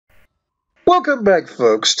Welcome back,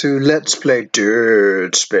 folks, to Let's Play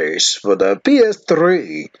Dirt Space for the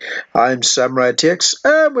PS3. I'm SamuraiT-X,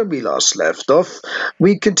 and when we last left off,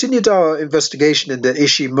 we continued our investigation in the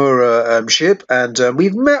Ishimura ship, and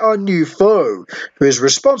we've met our new foe, who is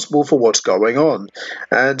responsible for what's going on.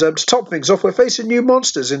 And to top things off, we're facing new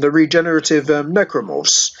monsters in the regenerative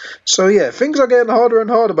necromorphs. So yeah, things are getting harder and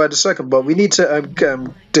harder by the second, but we need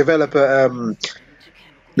to develop a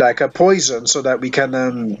poison so that we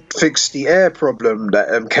can fix the air problem that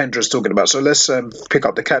Kendra's talking about. So let's pick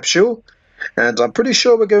up the capsule, and I'm pretty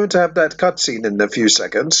sure we're going to have that cutscene in a few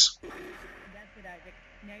seconds. That's it, Isaac.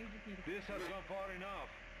 Now you just need to... This has gone far enough.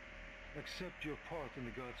 Accept your part in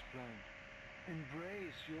the God's plan.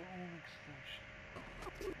 Embrace your own extinction.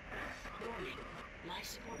 Warning. Life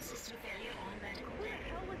support system failure on medical Who the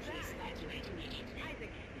hell was that? Please evacuate immediately. Isaac,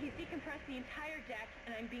 he's decompressed the entire deck,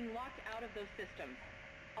 and I'm being locked out of those systems.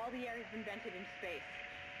 All the air has been vented in space.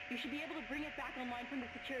 You should be able to bring it back online from the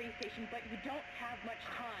security station, but you don't have much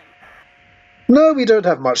time. No, we don't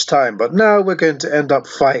have much time, but now we're going to end up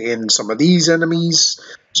fighting some of these enemies.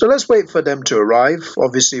 So let's wait for them to arrive.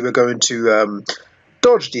 Obviously, we're going to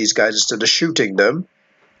dodge these guys instead of shooting them.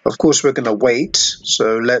 Of course, we're going to wait,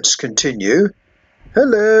 so let's continue.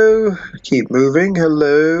 Hello. Keep moving.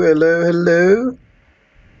 Hello, hello, hello.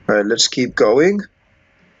 Alright, let's keep going.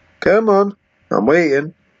 Come on. I'm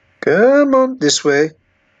waiting. Come on, this way.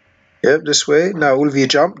 Yep, this way. Now all of you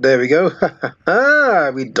jump. There we go. Ha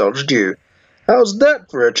ha! We dodged you. How's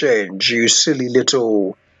that for a change, you silly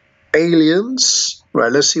little aliens?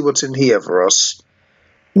 Right, let's see what's in here for us.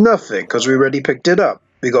 Nothing, because we already picked it up.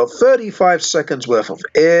 We got 35 seconds worth of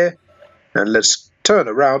air. And let's turn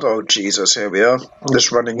around. Oh, Jesus, here we are.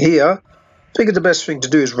 Let's run in here. I think the best thing to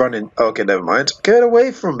do is run in. Okay, never mind. Get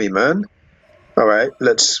away from me, man. Alright,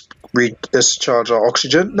 let's charge our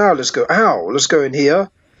oxygen. Now let's go. Ow! Let's go in here.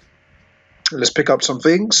 Let's pick up some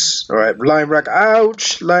things. Alright, line rack.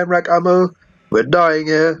 Ouch! Line rack ammo. We're dying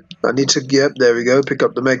here. I need to, yep, there we go. Pick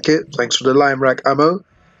up the med kit. Thanks for the line rack ammo.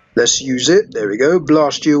 Let's use it. There we go.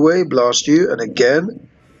 Blast you away. Blast you. And again.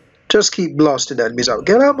 Just keep blasting enemies out.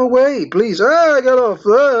 Get out of my way, please. Ah, get off.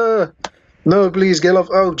 Ah. No, please, get off.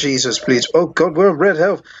 Oh, Jesus, please. Oh, God, we're on red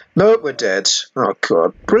health. Nope, we're dead. Oh,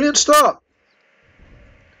 God. Brilliant start.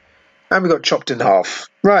 And we got chopped in half.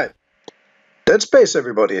 Right. Dead space,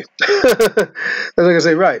 everybody. As I can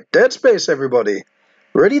say, right. Dead space, everybody.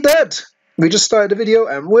 Already dead. We just started the video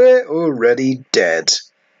and we're already dead.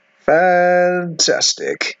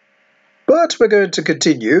 Fantastic. But we're going to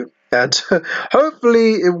continue. And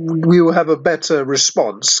hopefully we will have a better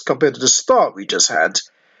response compared to the start we just had.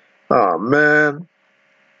 Oh, man.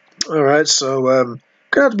 Alright, so going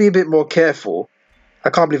to have to be a bit more careful. I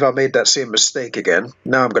can't believe I made that same mistake again.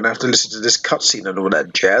 Now I'm going to have to listen to this cutscene and all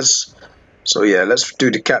that jazz. So yeah, let's do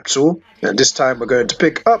the capsule. And this time we're going to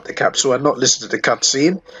pick up the capsule and not listen to the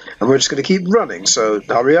cutscene. And we're just going to keep running. So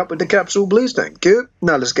hurry up with the capsule, please. Thank you.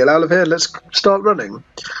 Now let's get out of here. Let's start running.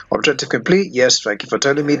 Objective complete. Yes, thank you for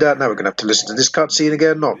telling me that. Now we're going to have to listen to this cutscene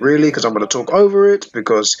again. Not really, because I'm going to talk over it.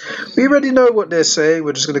 Because we already know what they're saying.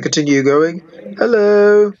 We're just going to continue going.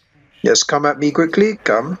 Hello. Yes, come at me quickly.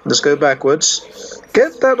 Come. Let's go backwards.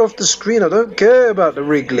 Get that off the screen. I don't care about the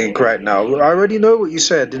rig link right now. I already know what you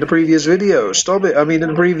said in the previous video. Stop it. I mean, in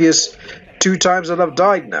the previous 2 times that I've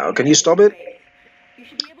died now. Can you stop it?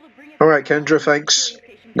 Alright, Kendra, thanks.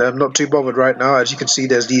 No, I'm not too bothered right now. As you can see,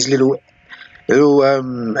 there's these little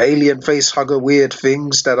alien face hugger weird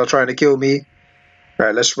things that are trying to kill me.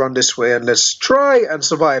 Alright, let's run this way and let's try and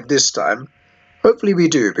survive this time. Hopefully we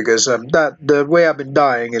do, because the way I've been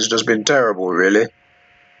dying has just been terrible, really.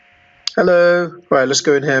 Hello. Right, let's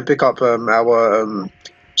go in here and pick up our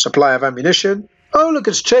supply of ammunition. Oh, look,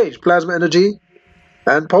 it's changed. Plasma energy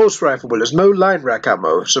and pulse rifle bullets. No line rack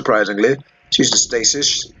ammo, surprisingly. Let's use the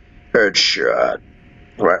stasis. Headshot.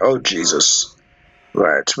 Right, oh, Jesus.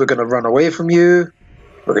 Right, we're going to run away from you.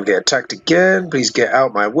 We're going to get attacked again. Please get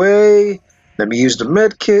out my way. Let me use the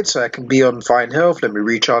med kit so I can be on fine health. Let me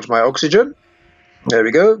recharge my oxygen. There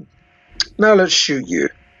we go. Now let's shoot you.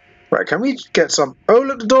 Right, can we get some... Oh,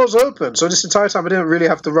 look, the door's open. So this entire time I didn't really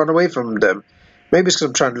have to run away from them. Maybe it's because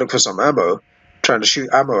I'm trying to look for some ammo. Trying to shoot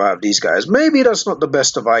ammo out of these guys. Maybe that's not the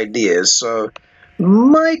best of ideas. So,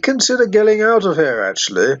 might consider getting out of here,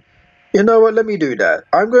 actually. You know what? Let me do that.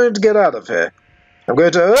 I'm going to get out of here. I'm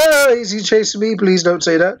going to... Oh, is he chasing me? Please don't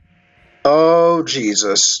say that. Oh,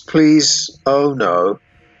 Jesus. Please. Oh, no.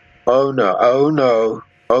 Oh, no. Oh, no.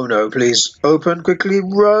 Oh, no. Please. Open. Quickly.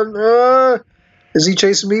 Run. Is he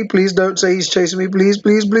chasing me? Please don't say he's chasing me. Please,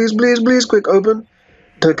 please, please, please, please. Quick, open.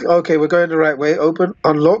 Okay, we're going the right way. Open.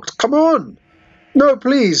 Unlocked. Come on. No,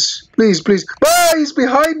 please. Please, please. Ah! Ah, he's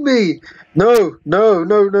behind me! No, no,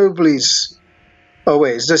 no, no, please. Oh,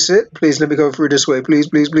 wait, is this it? Please let me go through this way, please,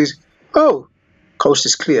 please, please. Oh, coast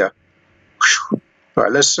is clear.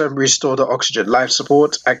 Alright, let's restore the oxygen. Life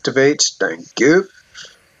support, activate. Thank you.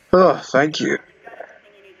 Oh, thank you.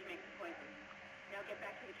 Everything you need to make the poison. Now get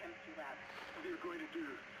back to the chemistry lab. What are you going to do?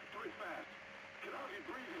 Do it fast. Get out of your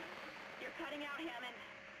breathing. You're cutting out, Hammond.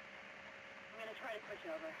 I'm gonna try to switch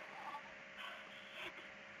over. Shit.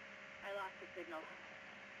 I lost the signal.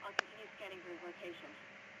 I'll continue scanning for his location.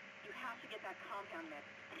 You have to get that compound mixed.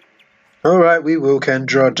 Alright, we will,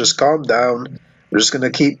 Kendra. Just calm down.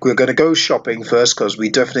 We're gonna go shopping first because we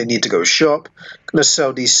definitely need to go shop. Gonna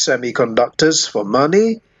sell these semiconductors for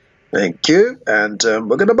money. Thank you. And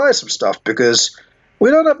we're gonna buy some stuff because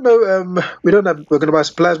we don't have we're gonna buy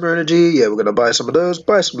some plasma energy. Yeah, we're gonna buy some of those.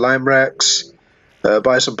 Buy some lime racks.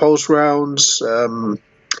 Buy some pulse rounds.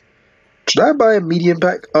 Should I buy a medium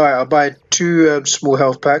pack? Alright, I'll buy 2 small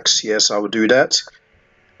health packs. Yes, I will do that.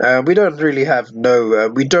 We don't really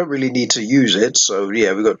we don't really need to use it, so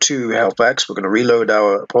yeah, we got 2 health packs. We're going to reload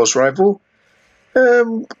our pulse rifle.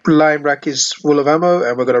 Lime rack is full of ammo,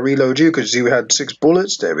 and we're going to reload you because you had 6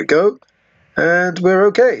 bullets. There we go. And we're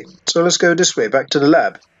okay. So let's go this way, back to the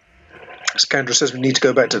lab. Kendra says we need to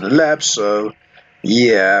go back to the lab, so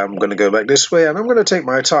yeah, I'm going to go back this way, and I'm going to take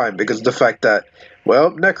my time because of the fact that,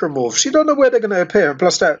 well, necromorphs, you don't know where they're going to appear, and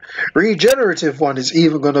plus that regenerative one is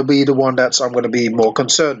even going to be the one that I'm going to be more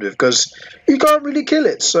concerned with because you can't really kill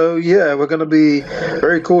it. So yeah, we're going to be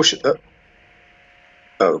very cautious.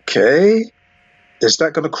 Okay, is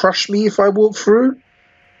that going to crush me if I walk through?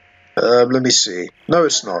 Let me see. No,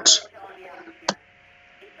 it's not. A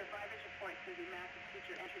survivor's report says a massive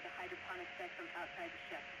creature entered the hydroponic spectrum outside the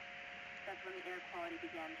ship. That's when the air quality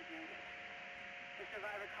began degrading. The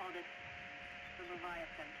survivor called it the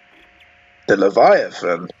Leviathan. The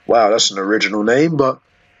Leviathan. Wow, that's an original name, but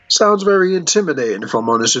sounds very intimidating if I'm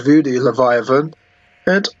honest with you, the Leviathan.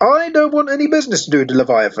 And I don't want any business to do with the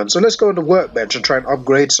Leviathan, so let's go on the workbench and try and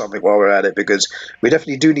upgrade something while we're at it, because we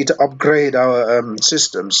definitely do need to upgrade our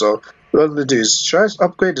system. So what I'm going to do is, should I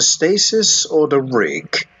upgrade the stasis or the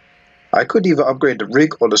rig? I could either upgrade the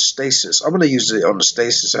rig or the stasis. I'm going to use it on the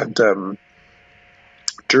stasis and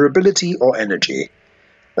durability or energy.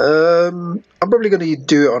 I'm probably going to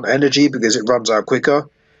do it on energy because it runs out quicker.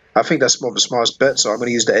 I think that's more of a smart bet, so I'm going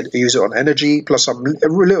to use it on energy. Plus, I'm a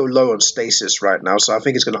little low on stasis right now, so I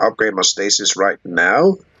think it's going to upgrade my stasis right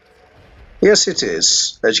now. Yes, it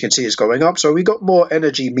is. As you can see, it's going up. So we got more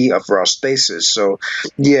energy meter for our stasis. So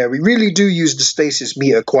yeah, we really do use the stasis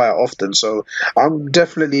meter quite often. So I'm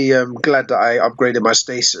definitely glad that I upgraded my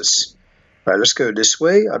stasis. Right, let's go this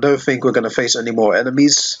way. I don't think we're going to face any more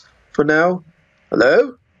enemies for now.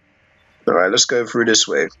 Hello? Alright, let's go through this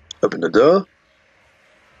way. Open the door.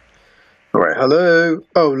 Alright, hello.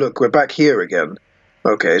 Oh, look, we're back here again.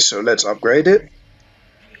 Okay, so let's upgrade it.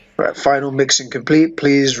 Alright, final mixing complete.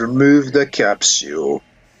 Please remove the capsule.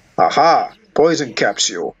 Aha! Poison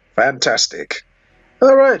capsule. Fantastic.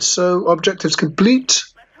 Alright, so objectives complete.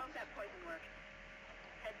 Let's hope that poison works.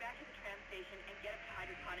 Head back to the tram station and get up to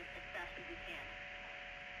hydroponics as fast as you can.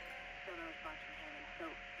 Still no response from Hammond, so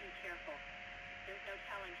be careful. There's no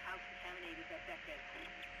telling how contaminated that deck is.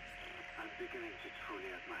 I'm beginning to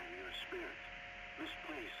truly admire your spirit,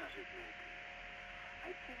 misplaced as it may be.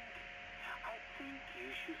 I think you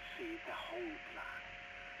should see the whole plan.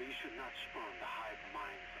 You should not spurn the hive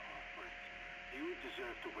mind's offering. You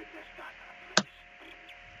deserve to witness that at least.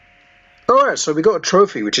 Alright, so we got a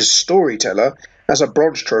trophy, which is Storyteller. That's a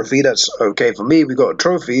bronze trophy. That's okay for me. We got a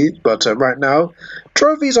trophy, but right now,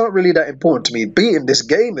 trophies aren't really that important to me. Beating this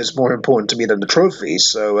game is more important to me than the trophies.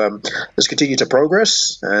 So let's continue to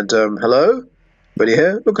progress. And hello? Anybody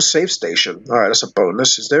here? Look, a save station. Alright, that's a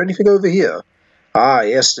bonus. Is there anything over here? Ah,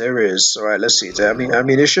 yes, there is. Alright, let's see. Is there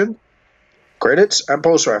ammunition? Credits and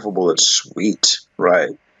pulse rifle bullets. Sweet. Right.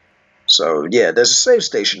 So, yeah, there's a save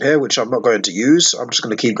station here, which I'm not going to use. I'm just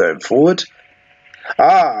going to keep going forward.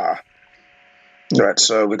 Ah! Alright,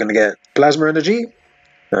 so we're going to get plasma energy.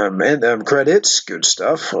 And credits. Good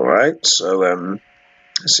stuff. Alright, so,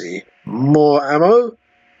 let's see. More ammo.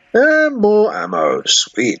 And more ammo.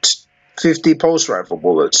 Sweet. 50 pulse rifle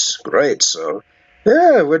bullets. Great, so,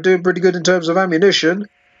 yeah, we're doing pretty good in terms of ammunition.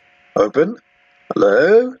 Open.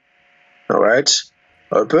 Hello? Alright.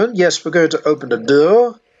 Open. Yes, we're going to open the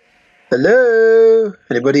door. Hello?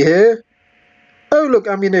 Anybody here? Oh, look,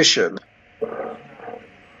 ammunition. The war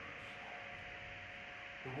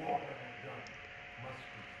that I've done must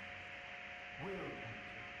be, will be.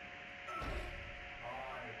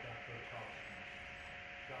 I, Dr. Thompson,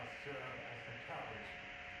 shall serve as the catalyst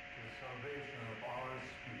to the salvation of our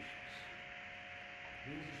species.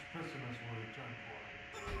 These specimens will return for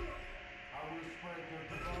you. I will spread their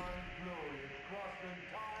divine glory across the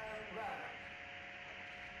entire planet.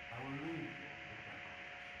 I will leave you with my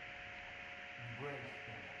creation. Embrace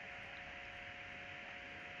them.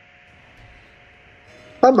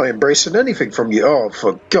 I'm not embracing anything from you. Oh,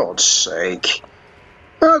 for God's sake.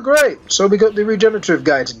 Oh, great. So we got the regenerative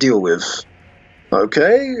guy to deal with.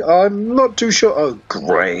 Okay, I'm not too sure. Oh,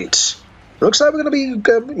 great. Looks like we're gonna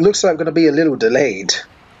be a little delayed.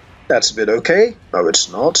 That's a bit okay. No,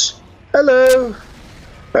 it's not. Hello.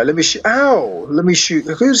 Right, let me shoot. Ow! Let me shoot.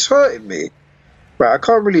 Who's hurting me? Right, I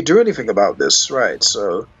can't really do anything about this. Right,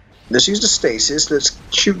 so let's use the stasis. Let's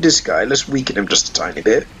shoot this guy. Let's weaken him just a tiny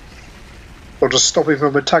bit. Or just stop him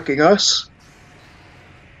from attacking us.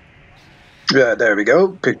 Yeah, there we go.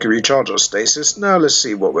 Pick recharge our stasis. Now let's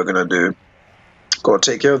see what we're gonna do.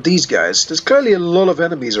 Gotta take care of these guys. There's clearly a lot of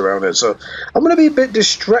enemies around it, so I'm gonna be a bit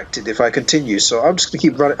distracted if I continue. So I'm just gonna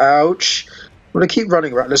keep running. Ouch! I'm gonna keep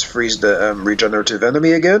running around. Let's freeze the regenerative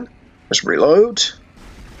enemy again. Let's reload.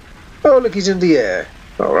 Oh, look, he's in the air.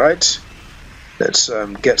 All right. Let's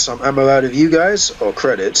get some ammo out of you guys or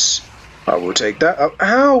credits. I will take that. Oh,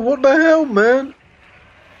 ow! What the hell, man?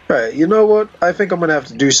 Right, you know what? I think I'm going to have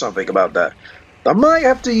to do something about that. I might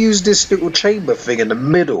have to use this little chamber thing in the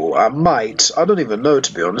middle. I might. I don't even know,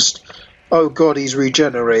 to be honest. Oh, God, he's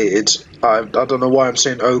regenerated. I don't know why I'm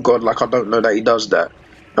saying, oh, God, like I don't know that he does that.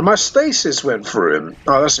 And my stasis went through him.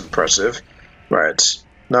 Oh, that's impressive. Right.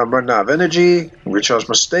 Now I'm running out of energy. Recharge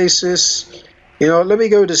my stasis. You know, let me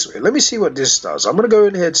go this way. Let me see what this does. I'm going to go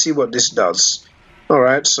in here and see what this does.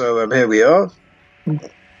 Alright, so here we are.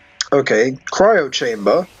 Okay, cryo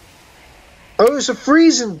chamber. Oh, it's a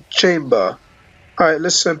freezing chamber. Alright,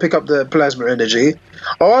 let's pick up the plasma energy.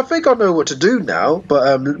 Oh, I think I know what to do now,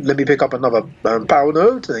 but let me pick up another power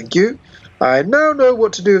node, thank you. I now know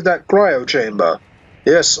what to do with that cryo chamber.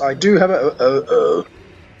 Yes, I do have a...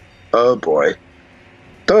 Oh boy.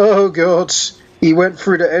 Oh god. He went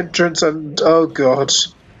through the entrance and... Oh god.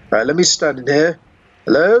 Alright, let me stand in here.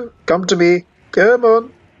 Hello? Come to me. Come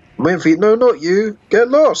on. I'm waiting for you. No, not you. Get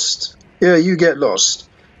lost. Yeah, you get lost.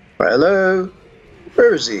 Right, hello?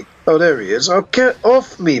 Where is he? Oh, there he is. Oh, get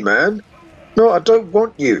off me, man. No, I don't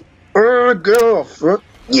want you. Get off.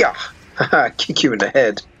 Yeah. Haha, kick you in the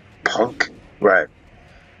head, punk. Right.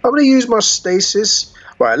 I'm going to use my stasis.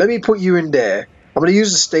 Right, let me put you in there. I'm going to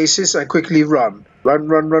use the stasis and quickly run.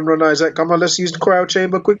 Run, Isaac. Come on, let's use the cryo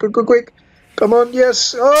chamber. Quick. Come on,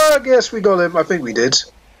 yes. Oh, I guess we got him. I think we did.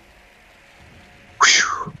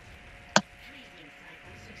 Whew.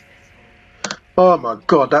 Oh my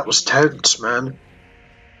god, that was tense, man.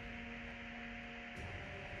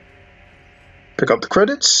 Pick up the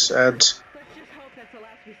credits and... Let's just hope that's the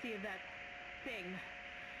last we see of that thing.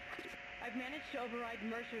 I've managed to override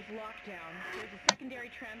Mercer's lockdown. There's a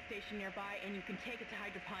secondary tram station nearby, and you can take it to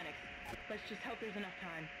hydroponics. Let's just hope there's enough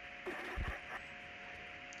time.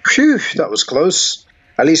 Phew, that was close.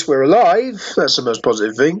 At least we're alive. That's the most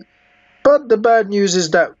positive thing. But the bad news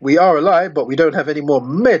is that we are alive, but we don't have any more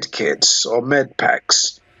med kits or med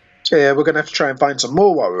packs. So yeah, we're going to have to try and find some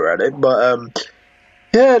more while we're at it. But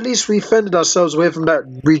yeah, at least we fended ourselves away from that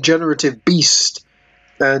regenerative beast.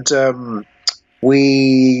 And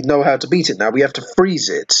we know how to beat it now. We have to freeze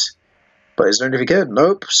it. But is there anything here?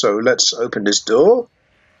 Nope. So let's open this door.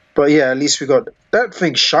 But yeah, at least we got that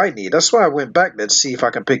thing shiny. That's why I went back there to see if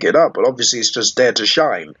I can pick it up. But obviously it's just there to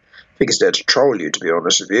shine. I think it's there to troll you, to be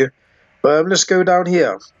honest with you. But let's go down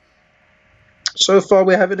here. So far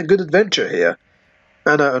we're having a good adventure here.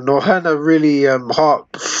 And a really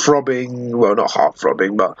heart-throbbing, well, not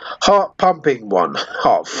heart-throbbing, but heart-pumping one.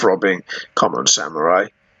 Heart-throbbing. Come on, Samurai.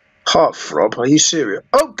 Heart-throb, are you serious?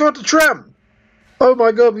 Oh god, the tram! Oh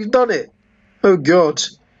my god, we've done it! Oh god.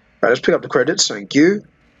 Right, let's pick up the credits, thank you.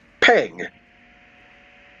 Peng.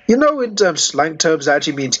 You know, in slang terms, that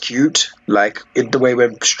actually means cute. Like, in the way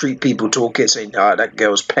when street people talk it, saying, ah, that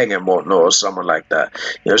girl's peng and whatnot, or someone like that.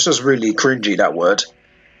 You know, it's just really cringy, that word.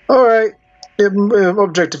 Alright.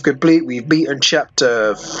 Objective complete. We've beaten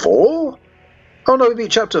chapter 4? Oh no, we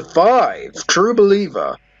beat chapter 5. True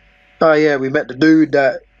Believer. Oh yeah, we met the dude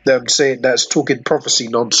that's talking prophecy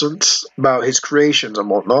nonsense about his creations and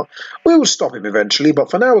whatnot. We will stop him eventually,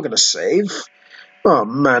 but for now we're going to save. Oh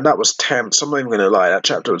man, that was tense. I'm not even going to lie, that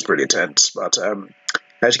chapter was pretty tense. But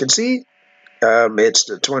as you can see, it's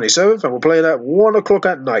the 27th, and we're playing at 1 o'clock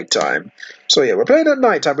at night time. So yeah, we're playing at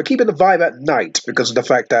night time. We're keeping the vibe at night because of the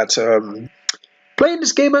fact that playing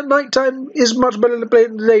this game at night time is much better than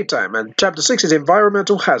playing in the daytime. And chapter 6 is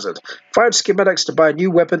Environmental Hazard. Find schematics to buy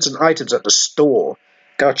new weapons and items at the store.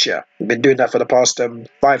 Gotcha. We've been doing that for the past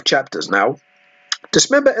 5 chapters now.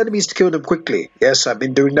 Dismember enemies to kill them quickly. Yes, I've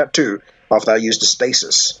been doing that too, after I used the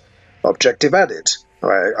stasis. Objective added.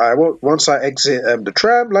 Alright, once I exit the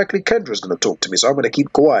tram, likely Kendra's going to talk to me, so I'm going to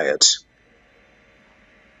keep quiet.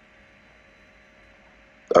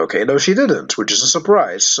 Okay, no she didn't, which is a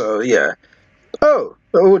surprise, so yeah. Oh,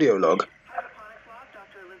 the audio log. Hydroponics log,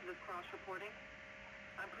 Dr. Elizabeth Cross reporting.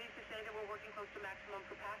 I'm pleased to say that we're working close to maximum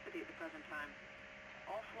capacity at the present time.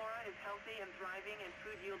 All flora is healthy and thriving, and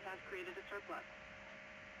food yield has created a surplus.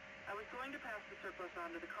 I was going to pass the surplus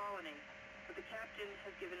on to the colony, but the captain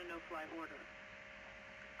has given a no-fly order.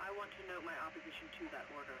 I want to note my opposition to that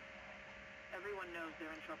order. Everyone knows they're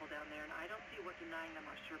in trouble down there, and I don't see what denying them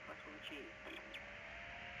our surplus will achieve.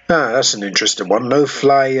 Ah, that's an interesting one.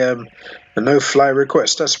 A no-fly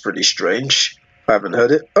request. That's pretty strange. I haven't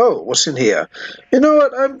heard it. Oh, what's in here? You know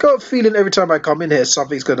what? I've got a feeling every time I come in here,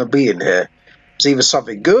 something's going to be in here. It's either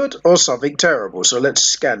something good or something terrible. So let's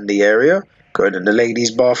scan the area. Going in the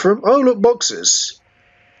ladies' bathroom. Oh, look, boxes.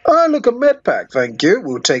 Oh, look, a med pack. Thank you.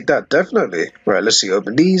 We'll take that, definitely. Right, let's see.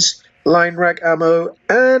 Open these. Line rack ammo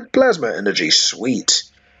and plasma energy. Sweet.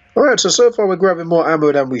 Alright, so far we're grabbing more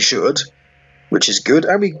ammo than we should, which is good.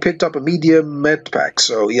 And we picked up a medium med pack.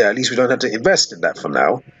 So, yeah, at least we don't have to invest in that for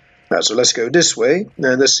now. Right, so let's go this way.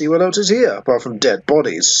 And let's see what else is here, apart from dead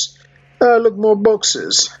bodies. Look, more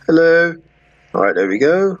boxes. Hello. Alright, there we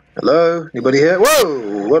go. Hello? Anybody here?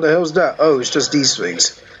 Whoa! What the hell's that? Oh, it's just these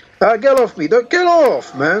things. Get off me. Don't get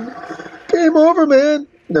off, man. Game over, man.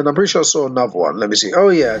 Then I'm pretty sure I saw another one. Let me see. Oh,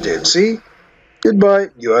 yeah, I did. See?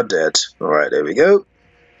 Goodbye. You are dead. Alright, there we go.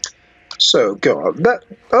 So, go on.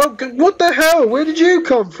 Oh, what the hell? Where did you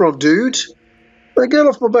come from, dude? Get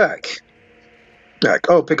off my back.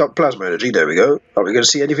 Oh, pick up plasma energy. There we go. Are we going to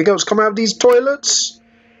see anything else come out of these toilets?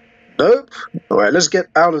 Nope. Alright, let's get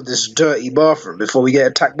out of this dirty bathroom before we get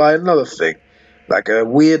attacked by another thing. Like a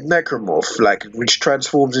weird necromorph, which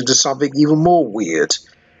transforms into something even more weird.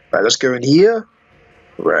 Right, let's go in here.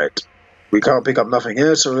 Right. We can't pick up nothing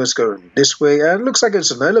here, so let's go this way. And it looks like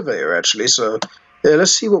it's an elevator, actually, so yeah,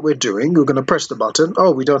 let's see what we're doing. We're going to press the button.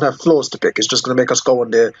 Oh, we don't have floors to pick. It's just going to make us go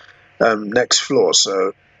on the next floor,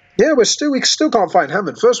 so yeah, we still can't find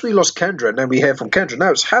Hammond. First we lost Kendra, and then we hear from Kendra.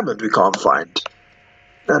 Now it's Hammond we can't find.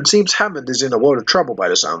 And it seems Hammond is in a world of trouble by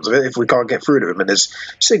the sounds of it, if we can't get through to him, and his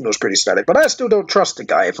signal's pretty static. But I still don't trust the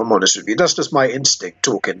guy, if I'm honest with you. That's just my instinct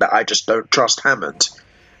talking, that I just don't trust Hammond.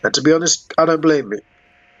 And to be honest, I don't blame you.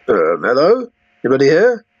 Hello? Anybody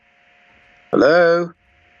here? Hello?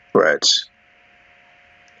 Right.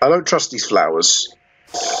 I don't trust these flowers.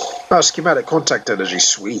 Oh, schematic contact energy,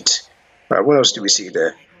 sweet. Right, what else do we see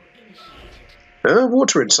there?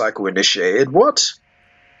 Watering cycle initiated, what?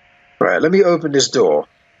 Right, let me open this door.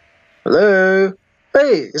 Hello?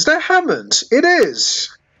 Hey, is that Hammond? It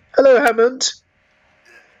is! Hello, Hammond.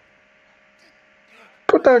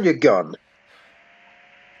 Put down your gun.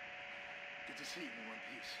 Good to see you in one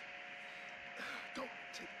piece. Don't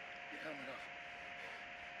take your helmet off.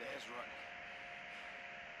 The hair's rotten.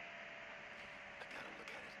 I gotta look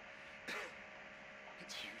at it.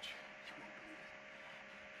 It's huge. You won't believe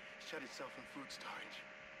it. Shut itself in food storage.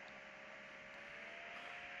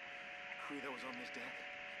 The crew that was on this deck,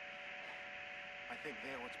 I think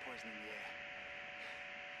they're what's poisoning the air.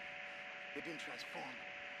 They didn't transform.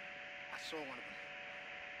 I saw one of them.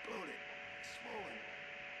 Bloated, swollen.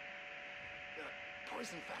 They're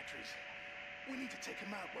poison factories. We need to take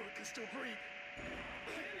him out where we can still breathe.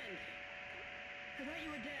 Hammond! I thought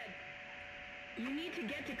you were dead. You need to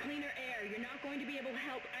get to cleaner air. You're not going to be able to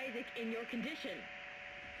help Isaac in your condition.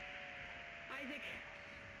 Isaac,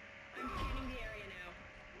 I'm scanning the area now.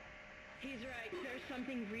 He's right. There's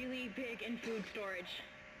something really big in food storage.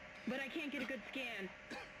 But I can't get a good scan.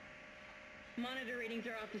 Monitor readings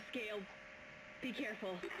are off the scale. Be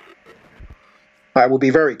careful. I will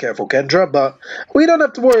be very careful, Kendra, but we don't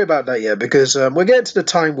have to worry about that yet, because we're getting to the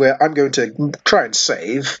time where I'm going to try and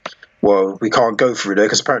save. Well, we can't go through there,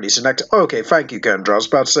 because apparently it's inactive. Okay, thank you, Kendra. I was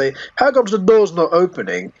about to say, how comes the door's not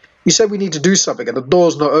opening? You said we need to do something, and the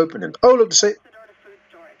door's not opening. Oh, look, The door to food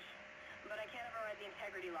storage. But I can't override the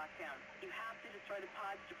integrity lockdown. You have to destroy the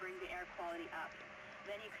pods to bring the air quality up.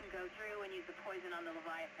 Then you can go through and use the poison on the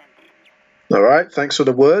Leviathan. Alright, thanks for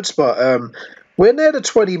the words, but we're near the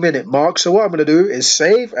 20-minute mark, so what I'm going to do is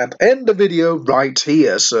save and end the video right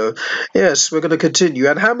here. So, yes, we're going to continue.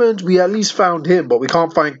 And Hammond, we at least found him, but we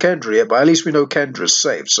can't find Kendra yet, but at least we know Kendra's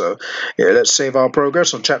safe. So, yeah, let's save our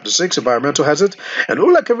progress on Chapter 6, Environmental Hazard. And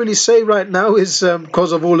all I can really say right now is,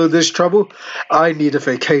 because of all of this trouble, I need a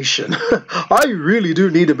vacation. I really do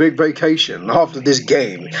need a big vacation after this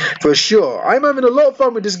game, for sure. I'm having a lot of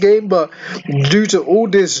fun with this game, but due to all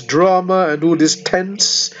this drama and all this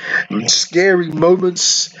tense and scary tiring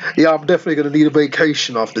moments. Yeah, I'm definitely going to need a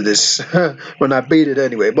vacation after this when I beat it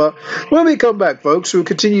anyway. But when we come back, folks, we'll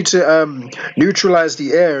continue to neutralize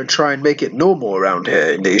the air and try and make it normal around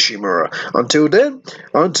here in the Ishimura. Until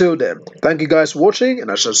then, thank you guys for watching,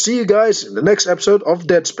 and I shall see you guys in the next episode of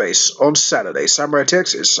Dead Space on Saturday.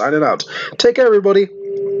 SamuraiT-X is signing out. Take care, everybody.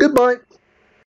 Goodbye.